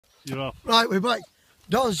You're off. Right, we're back.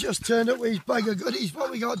 Don's just turned up with his bag of goodies.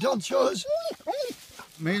 What we got, Don? Show us.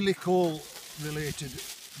 Mainly coal-related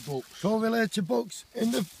books. Coal-related books.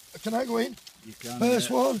 Can I go in? You can.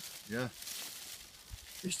 First one. Yeah.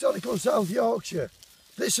 Historical South Yorkshire.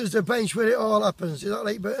 This is the bench where it all happens. Is that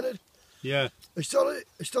right, Bernard? Yeah. Historic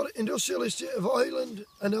Industrial Estate of Ireland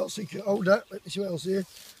and Helsinki. Hold that. Let me see what else here.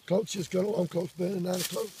 Clock's just gone along. Clock's burning 9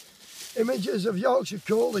 o'clock. Images of Yorkshire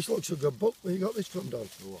coal. This looks like a good book. Where you got this from, Don?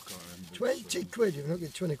 Oh, I can't remember. 20 quid. You've not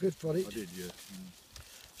got 20 quid for it. I did, yeah.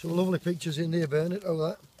 Some lovely pictures in there, Bernard. All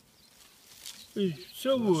that. Is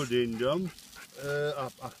Silverwood in, Dom? I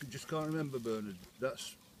just can't remember, Bernard.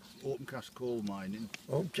 That's open cast coal mining.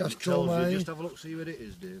 Open cast It coal tells you. mining. Just have a look, see what it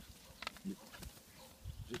is, Dave. Does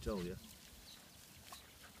it tell you?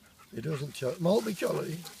 It doesn't tell. Maltby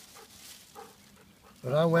Colliery.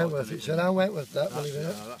 Around Wentworth. It's around Wentworth, that, believe it or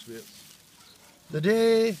not. Yeah, that's it. The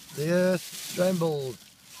day the earth trembled.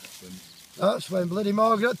 That's when bloody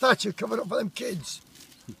Margaret Thatcher covered up for them kids.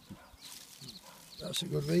 That's a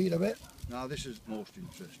good read, I bet. Now this is the most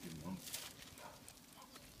interesting one.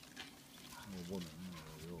 Oh, one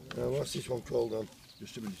of them, What's this one called on?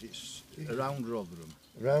 just a minute, it's around Rotherham.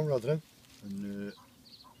 Around Rotherham. And there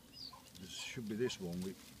should be this one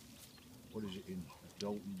with, what is it in?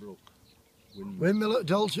 Dalton Brook. Windmill at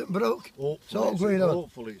Dalton Brook. It's all going on.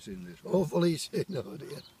 Hopefully it's in this one. Hopefully it's in, oh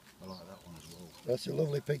dear. I like that one as well. That's a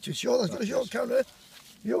lovely picture. Sure, that's got a short camera.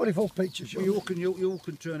 Beautiful picture, sure. You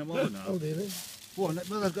can turn them on now. Oh dear. Go on,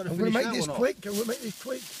 well, I've got to I'm finish going to make that this one quick. I'm going to make this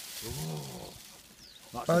quick. Off.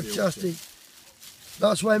 That's Fantastic.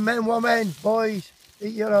 That's when men were men, boys.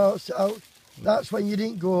 Eat your hearts out. That's when you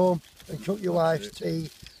didn't go home and cook your wife's tea,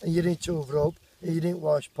 and you didn't hoover up, and you didn't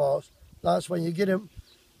wash pots. That's when you get him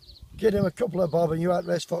a couple of bob and you at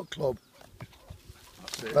Restford Club.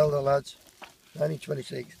 That's it. Well done, lads.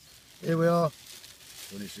 1926. Here we are.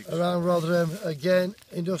 26. Around Rotherham again,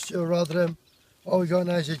 industrial Rotherham. All we got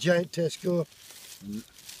now is a giant Tesco.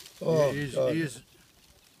 Oh, Here's,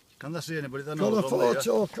 can they see anybody that knows?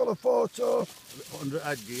 Colour photo. Under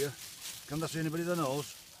headgear. Can they see anybody that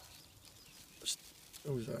knows?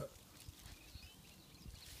 Who's that?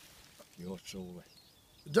 You're truly.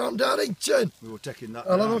 Don Darrington. We were taking that.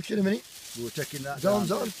 I'll have a down. look in a minute. We were taking that. Don's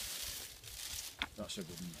down. on. That's a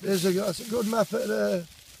good one. That's a good map at the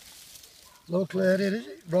local area, is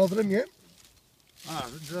it? Rotherham, yeah. Ah,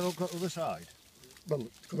 did I look at the other side? Well,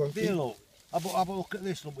 come on. Here, look. Have a look at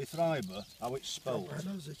this, look, with Thriber, how it's spelled.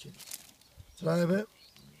 Thriber.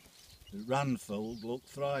 Ranfield, look,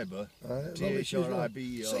 Thriber. Right,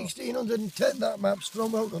 T-H-R-I-B-E-R. 1610 that map's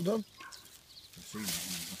from. Well done. I've seen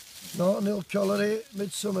that. Norton Hill Colliery,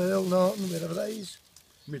 Midsummer Hill, Norton, wherever that is.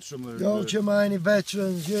 Midsummer. Yorkshire mining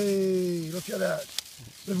veterans, yay, look at that.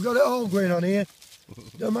 We've got it all going on here.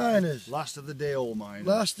 The miners. Last of the Dale miner.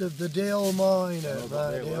 Last of the Dale miner, No,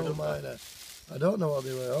 right, Dale, Dale miner. I don't know what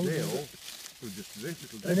they were. Dale. Just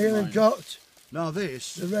this little And here we've got now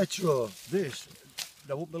this. the retro. This,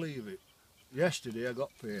 I won't believe it. Yesterday I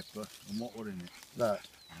got paper and what were in it. That.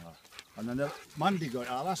 And then Mandy got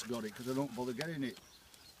it, our lass got it because I don't bother getting it.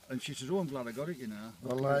 And she says, oh, I'm glad I got it, you know.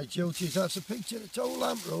 Well, like duties, that's a picture of the old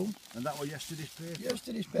lamp room. And that was yesterday's paper.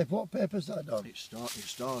 Yesterday's paper. What paper's that, Don? It's Star,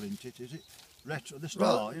 isn't it, is it? Retro, the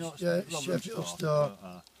Star, Right, you know. It's yeah, Rotherham Sheffield Star.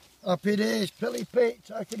 Happy days, Pilly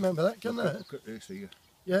Pit. I can remember that, can I? Look at this here.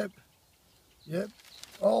 Yep. Yep.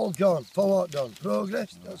 All gone. For what, Don?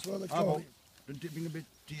 Progress? That's what they call it. Didn't it bring a bit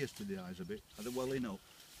tears to the eyes a bit? Are they welling up?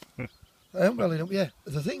 I am well enough, yeah.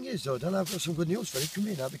 The thing is, though, Don, I've got some good news for you. Come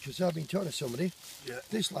here now, because I've been talking to somebody. Yeah.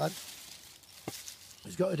 This lad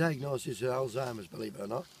has got a diagnosis of Alzheimer's, believe it or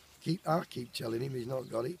not. I keep telling him he's not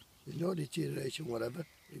got it. There's no deterioration, whatever,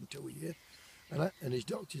 in 2 years. And his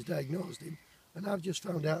doctor's diagnosed him. And I've just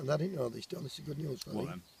found out, and I didn't know this, Don. This is good news for me.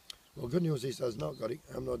 Well, good news is I've not got it.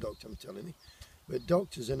 I'm no doctor, I'm telling you. But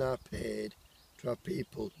doctors are now paid to have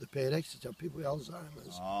people, they're paid extra to have people with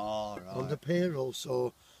Alzheimer's on the payroll.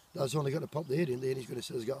 So that's only got to pop the head in there and he's going to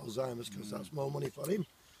say he's got Alzheimer's because that's more money for him.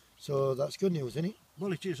 So that's good news, isn't it?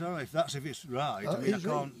 Well, it is, if it's right. I mean, I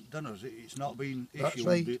can't, don't know, it's not been issued. That's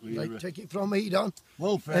right. Like, take it from me, Don.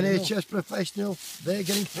 Well, fair NHS enough. professional, they're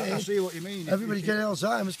getting paid. I see what you mean. Everybody's getting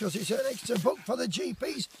Alzheimer's because it's an extra book for the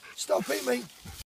GPs. Stop it, mate.